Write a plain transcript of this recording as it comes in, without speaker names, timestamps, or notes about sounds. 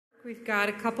We've got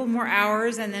a couple more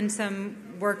hours and then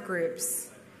some work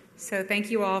groups. So thank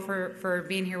you all for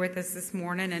being here with us this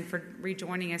morning and for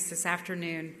rejoining us this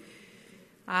afternoon.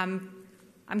 I'm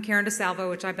Karen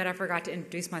DeSalvo, which I bet I forgot to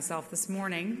introduce myself this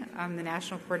morning. I'm the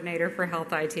National Coordinator for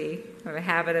Health IT. I have a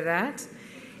habit of that.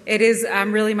 It is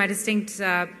really my distinct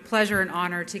pleasure and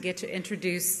honor to get to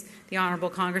introduce the Honorable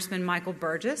Congressman Michael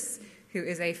Burgess, who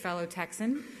is a fellow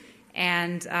Texan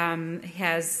and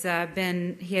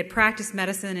he had practiced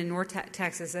medicine in North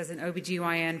Texas as an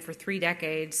OBGYN for 3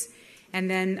 decades and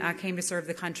then came to serve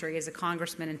the country as a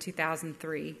congressman in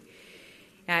 2003.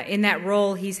 In that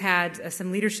role, he's had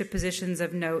some leadership positions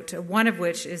of note, one of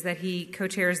which is that he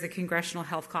co-chairs the Congressional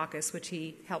Health Caucus, which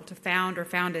he helped to found or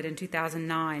founded in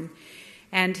 2009.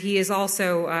 And he is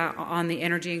also on the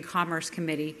Energy and Commerce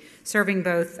Committee, serving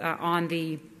both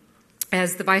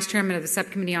as the Vice Chairman of the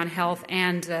Subcommittee on Health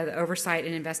and the Oversight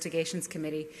and Investigations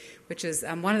Committee, which is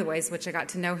one of the ways which I got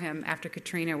to know him after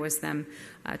Katrina, was them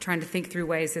trying to think through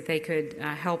ways that they could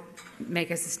help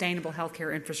make a sustainable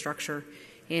healthcare infrastructure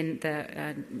in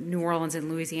the New Orleans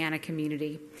and Louisiana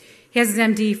community. He has his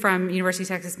MD from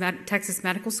University of Texas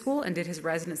Medical School and did his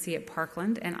residency at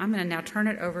Parkland. And I'm going to now turn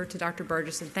it over to Dr.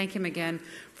 Burgess and thank him again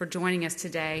for joining us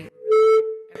today.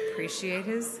 I appreciate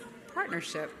his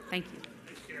partnership. Thank you.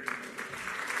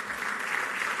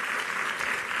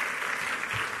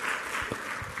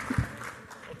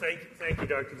 Thank you,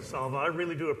 Dr. DeSalvo. I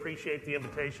really do appreciate the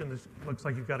invitation. It looks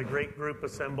like you've got a great group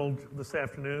assembled this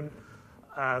afternoon.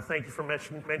 Thank you for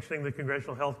mentioning the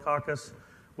Congressional Health Caucus.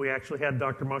 We actually had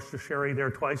Dr. Sherry there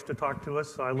twice to talk to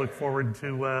us, so I look forward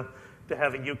to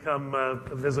having you come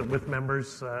visit with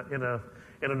members in a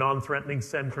non-threatening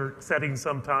setting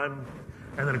sometime.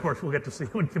 And then, of course, we'll get to see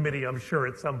you in committee, I'm sure,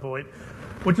 at some point,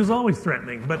 which is always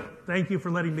threatening. But thank you for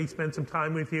letting me spend some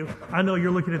time with you. I know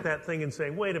you're looking at that thing and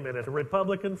saying, wait a minute, a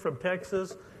Republican from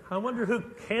Texas? I wonder who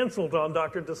canceled on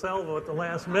Dr. DeSalvo at the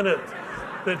last minute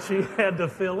that she had to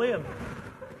fill in.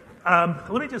 Let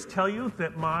me just tell you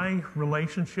that my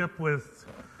relationship with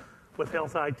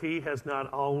Health IT has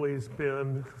not always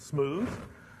been smooth.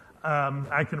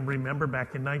 I can remember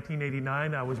back in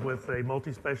 1989, I was with a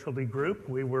multi-specialty group.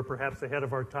 We were perhaps ahead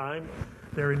of our time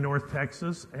there in North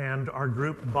Texas, and our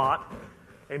group bought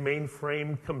a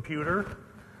mainframe computer.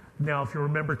 Now, if you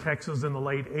remember Texas in the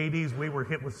late 80s, we were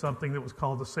hit with something that was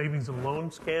called the savings and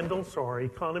loan scandal, so our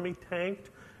economy tanked,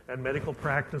 and medical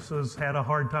practices had a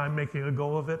hard time making a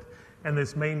go of it, and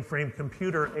this mainframe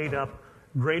computer ate up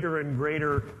greater and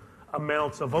greater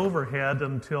amounts of overhead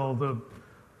until the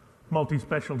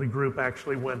multi-specialty group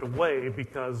actually went away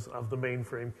because of the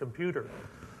mainframe computer.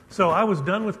 So I was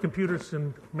done with computers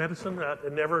in medicine,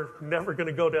 never going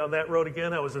to go down that road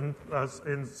again. I was in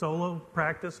solo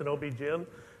practice in OB-GYN,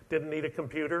 didn't need a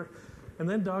computer. And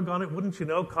then, doggone it, wouldn't you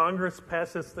know, Congress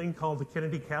passed this thing called the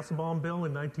Kennedy-Kassebaum Bill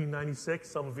in 1996.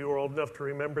 Some of you are old enough to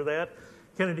remember that.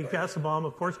 Kennedy-Kassebaum,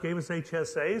 of course, gave us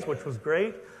HSAs, which was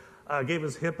great. Gave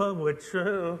us HIPAA, which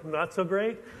not so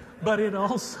great. But it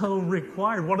also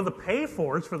required, one of the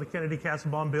pay-fors for the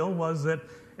Kennedy-Kassebaum bill was that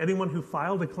anyone who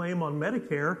filed a claim on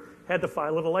Medicare had to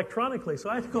file it electronically. So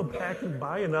I had to go back and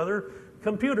buy another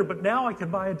computer. But now I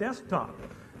can buy a desktop,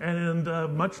 and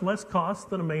much less cost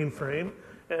than a mainframe,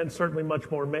 and certainly much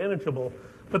more manageable.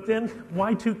 But then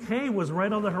Y2K was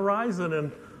right on the horizon,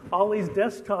 and all these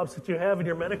desktops that you have in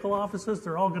your medical offices,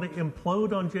 they're all going to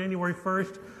implode on January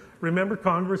 1st. Remember,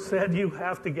 Congress said you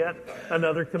have to get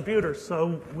another computer.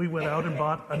 So we went out and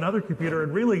bought another computer.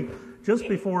 And really, just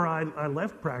before I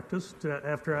left practice,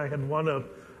 after I had won a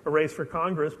race for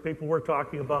Congress, people were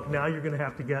talking about now you're going to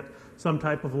have to get some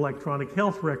type of electronic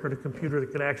health record, a computer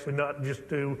that can actually not just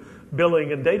do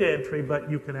billing and data entry, but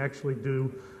you can actually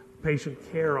do patient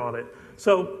care on it.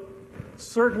 So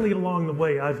certainly along the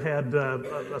way, I've had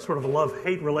a sort of a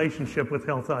love-hate relationship with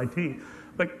Health IT.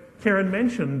 But Karen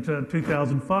mentioned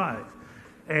 2005,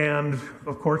 and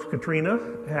of course Katrina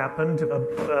happened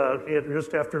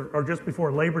just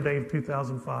before Labor Day of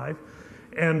 2005,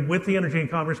 and with the Energy and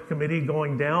Commerce Committee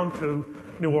going down to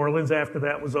New Orleans after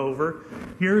that was over,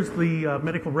 here's the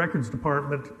Medical Records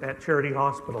Department at Charity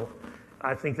Hospital.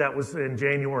 I think that was in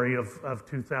January of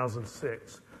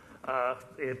 2006.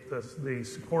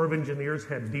 The Corps of Engineers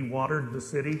had dewatered the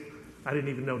city. I didn't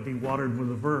even know dewatered was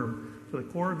a verb. So the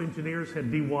Corps of Engineers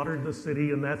had dewatered the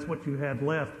city, and that's what you had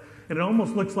left. And it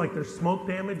almost looks like there's smoke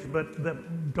damage, but the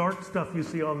dark stuff you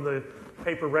see on the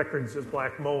paper records is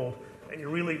black mold. And you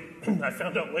really, I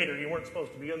found out later, you weren't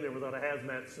supposed to be in there without a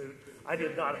hazmat suit. I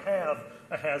did not have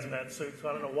a hazmat suit, so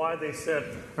I don't know why they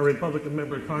said a Republican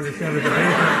member of Congress had to take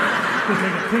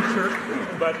a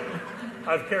picture, but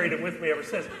I've carried it with me ever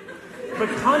since. But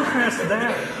contrast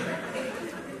that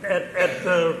At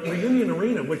the Reunion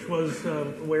Arena, which was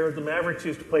where the Mavericks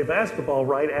used to play basketball,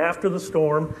 right after the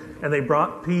storm, and they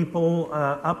brought people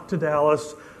up to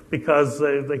Dallas because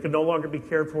they could no longer be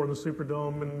cared for in the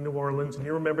Superdome in New Orleans, and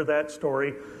you remember that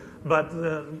story. But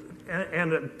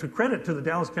to credit to the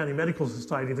Dallas County Medical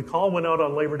Society, the call went out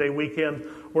on Labor Day weekend.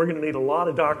 We're going to need a lot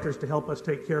of doctors to help us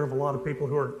take care of a lot of people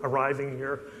who are arriving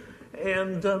here,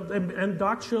 and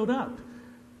docs showed up.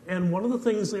 And one of the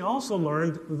things they also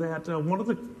learned that one of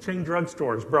the chain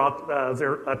drugstores brought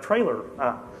a trailer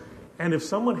up. And if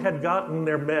someone had gotten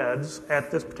their meds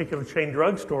at this particular chain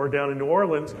drugstore down in New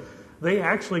Orleans, they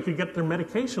actually could get their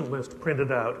medication list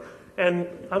printed out. And,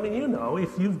 I mean, you know,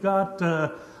 if you've got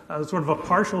sort of a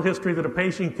partial history that a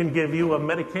patient can give you, a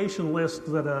medication list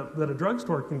that a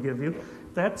drugstore can give you,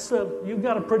 that's you've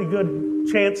got a pretty good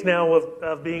chance now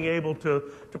of being able to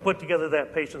put together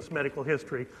that patient's medical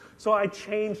history. So I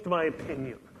changed my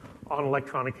opinion on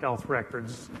electronic health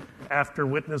records after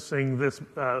witnessing this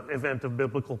event of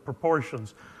biblical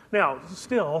proportions. Now,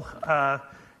 still,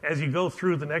 as you go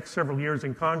through the next several years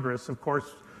in Congress, of course,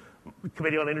 the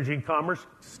Committee on Energy and Commerce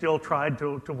still tried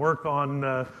to work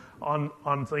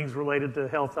on things related to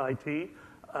health IT.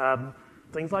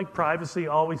 Things like privacy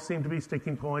always seem to be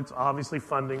sticking points. Obviously,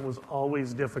 funding was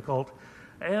always difficult.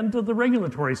 And the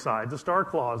regulatory side, the STAR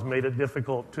clause made it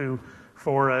difficult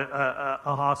for a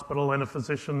hospital and a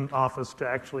physician office to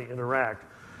actually interact.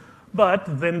 But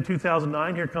then in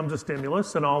 2009, here comes a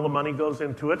stimulus, and all the money goes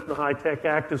into it. And the HITECH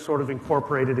Act is sort of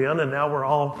incorporated in, and now we're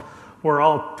all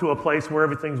to a place where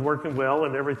everything's working well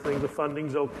and the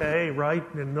funding's okay, right?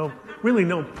 And really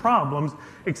no problems,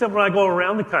 except when I go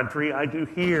around the country, I do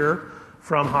hear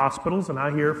from hospitals, and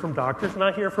I hear from doctors, and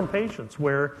I hear from patients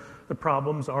where the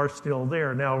problems are still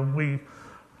there. Now, we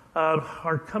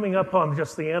are coming up on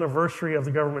just the anniversary of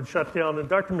the government shutdown, and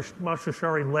Dr.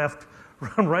 Mashashari left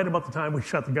right about the time we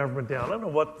shut the government down. I don't know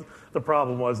what the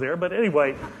problem was there, but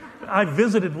anyway, I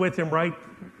visited with him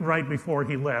right before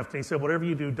he left, and he said, whatever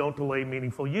you do, don't delay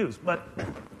meaningful use. But,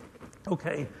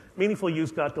 okay, meaningful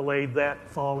use got delayed that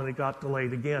fall, and it got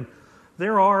delayed again.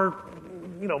 There are,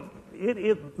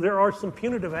 there are some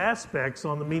punitive aspects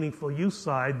on the meaningful use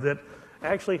side that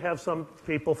actually have some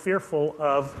people fearful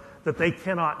of that they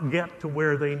cannot get to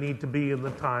where they need to be in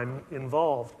the time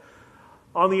involved.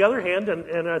 On the other hand,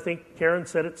 and I think Karen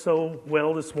said it so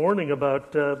well this morning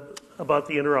about the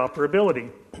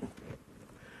interoperability,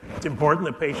 it's important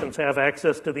that patients have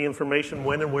access to the information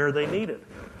when and where they need it.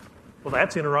 Well,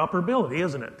 that's interoperability,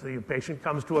 isn't it? The patient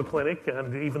comes to a clinic,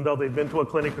 and even though they've been to a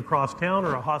clinic across town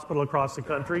or a hospital across the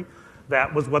country,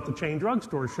 that was what the chain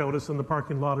drugstore showed us in the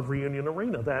parking lot of Reunion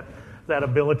Arena, that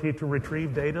ability to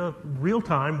retrieve data real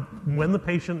time when the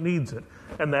patient needs it.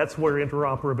 And that's where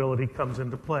interoperability comes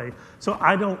into play. So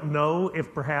I don't know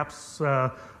if perhaps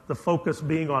the focus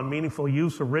being on meaningful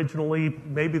use originally,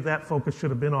 maybe that focus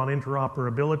should have been on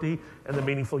interoperability and the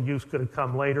meaningful use could have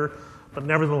come later. But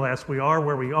nevertheless, we are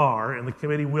where we are, and the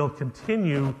committee will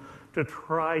continue to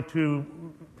try to,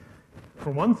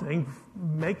 for one thing,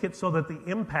 make it so that the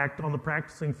impact on the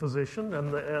practicing physician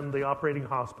and the operating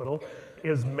hospital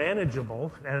is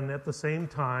manageable, and at the same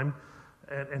time,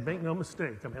 and make no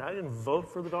mistake, I mean, I didn't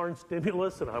vote for the darn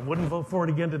stimulus, and I wouldn't vote for it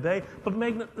again today, but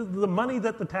the money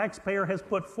that the taxpayer has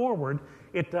put forward,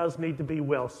 it does need to be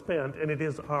well spent, and it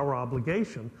is our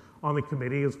obligation on the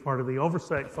committee as part of the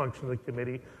oversight function of the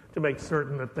committee to make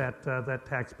certain that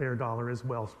taxpayer dollar is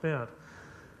well spent.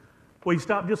 Well, you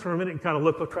stop just for a minute and kind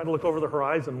of try to look over the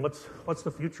horizon. What's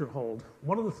the future hold?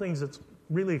 One of the things that's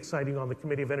really exciting on the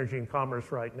Committee of Energy and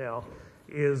Commerce right now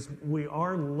is we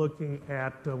are looking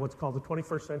at what's called the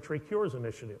 21st Century Cures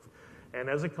Initiative. And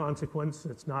as a consequence,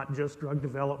 it's not just drug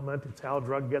development, it's how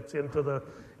drug gets through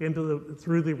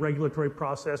the regulatory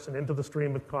process and into the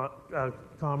stream of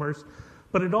commerce.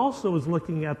 But it also is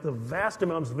looking at the vast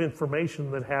amounts of information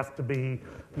that have to be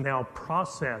now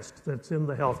processed that's in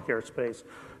the healthcare space.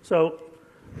 So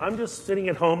I'm just sitting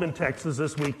at home in Texas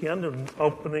this weekend and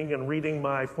opening and reading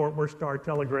my Fort Worth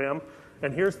Star-Telegram,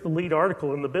 and here's the lead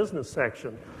article in the business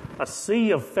section. A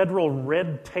sea of federal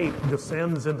red tape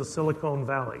descends into Silicon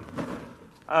Valley.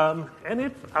 And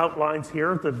it outlines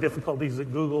here the difficulties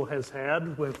that Google has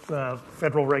had with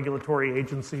federal regulatory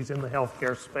agencies in the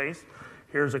healthcare space.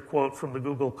 Here's a quote from the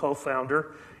Google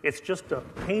co-founder. It's just a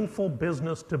painful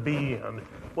business to be in.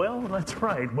 Well, that's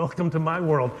right. Welcome to my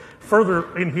world.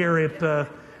 Further in here,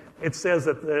 it says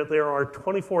that there are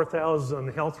 24,000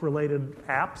 health-related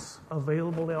apps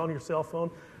available now on your cell phone.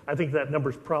 I think that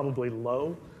number's probably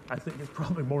low. I think it's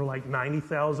probably more like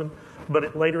 90,000.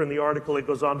 But later in the article, it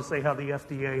goes on to say how the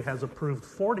FDA has approved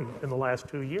 40 in the last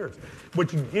 2 years,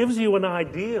 which gives you an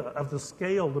idea of the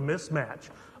scale, the mismatch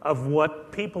of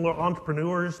what people are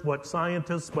entrepreneurs, what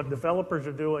scientists, what developers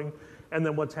are doing, and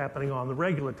then what's happening on the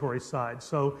regulatory side.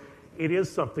 So it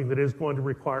is something that is going to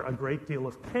require a great deal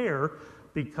of care,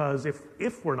 because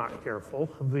if we're not careful,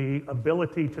 the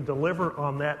ability to deliver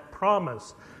on that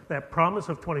promise of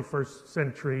 21st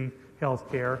century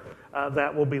healthcare,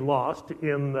 that will be lost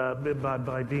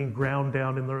by being ground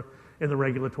down in the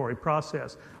regulatory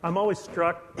process. I'm always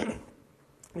struck.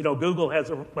 Google has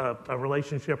a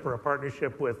relationship or a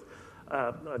partnership with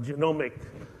a genomic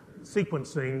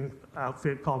sequencing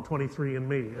outfit called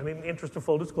 23andMe. And in the interest of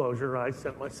full disclosure, I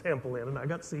sent my sample in and I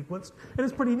got sequenced, and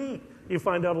it's pretty neat. You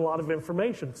find out a lot of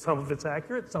information. Some of it's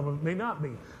accurate, some of it may not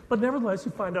be. But nevertheless,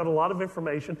 you find out a lot of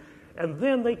information, and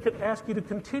then they could ask you to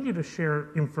continue to share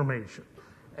information.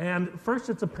 And first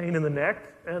it's a pain in the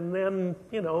neck, and then,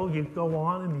 you go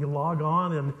on and you log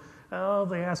on, and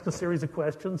they ask a series of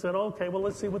questions, and okay, well,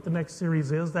 let's see what the next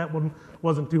series is. That one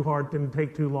wasn't too hard, didn't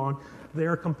take too long.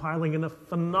 They're compiling in a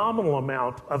phenomenal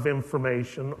amount of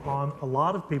information on a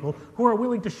lot of people who are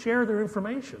willing to share their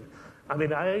information. I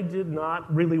mean, I did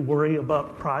not really worry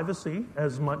about privacy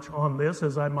as much on this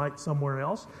as I might somewhere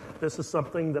else. This is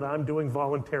something that I'm doing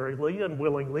voluntarily and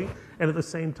willingly, and at the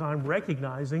same time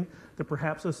recognizing that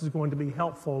perhaps this is going to be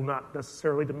helpful, not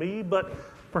necessarily to me, but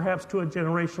perhaps to a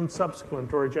generation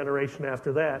subsequent or a generation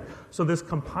after that. So this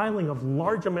compiling of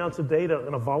large amounts of data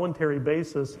on a voluntary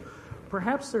basis,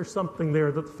 perhaps there's something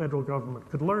there that the federal government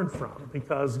could learn from,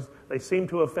 because they seem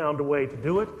to have found a way to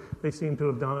do it. They seem to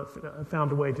have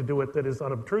found a way to do it that is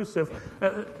unobtrusive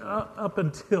up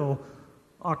until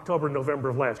October, November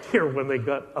of last year, when they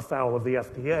got afoul of the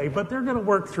FDA. But they're going to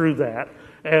work through that,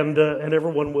 and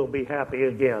everyone will be happy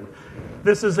again.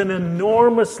 This is an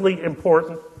enormously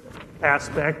important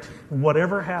aspect,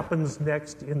 whatever happens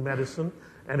next in medicine,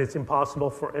 and it's impossible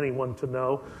for anyone to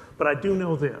know. But I do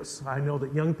know this. I know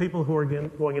that young people who are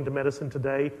going into medicine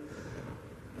today,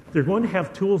 they're going to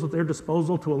have tools at their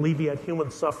disposal to alleviate human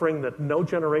suffering that no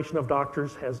generation of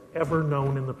doctors has ever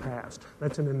known in the past.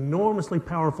 That's an enormously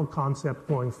powerful concept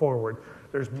going forward.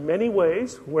 There's many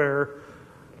ways where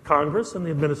Congress and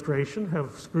the administration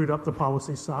have screwed up the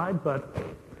policy side, but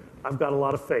I've got a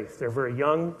lot of faith. They're very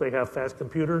young, they have fast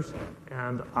computers,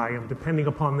 and I am depending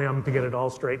upon them to get it all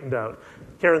straightened out.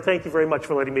 Karen, thank you very much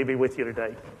for letting me be with you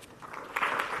today.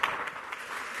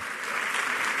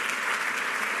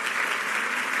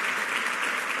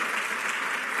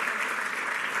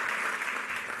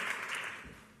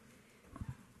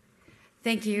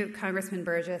 Thank you, Congressman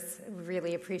Burgess. We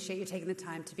really appreciate you taking the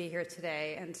time to be here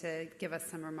today and to give us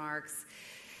some remarks,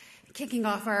 kicking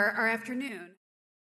off our afternoon.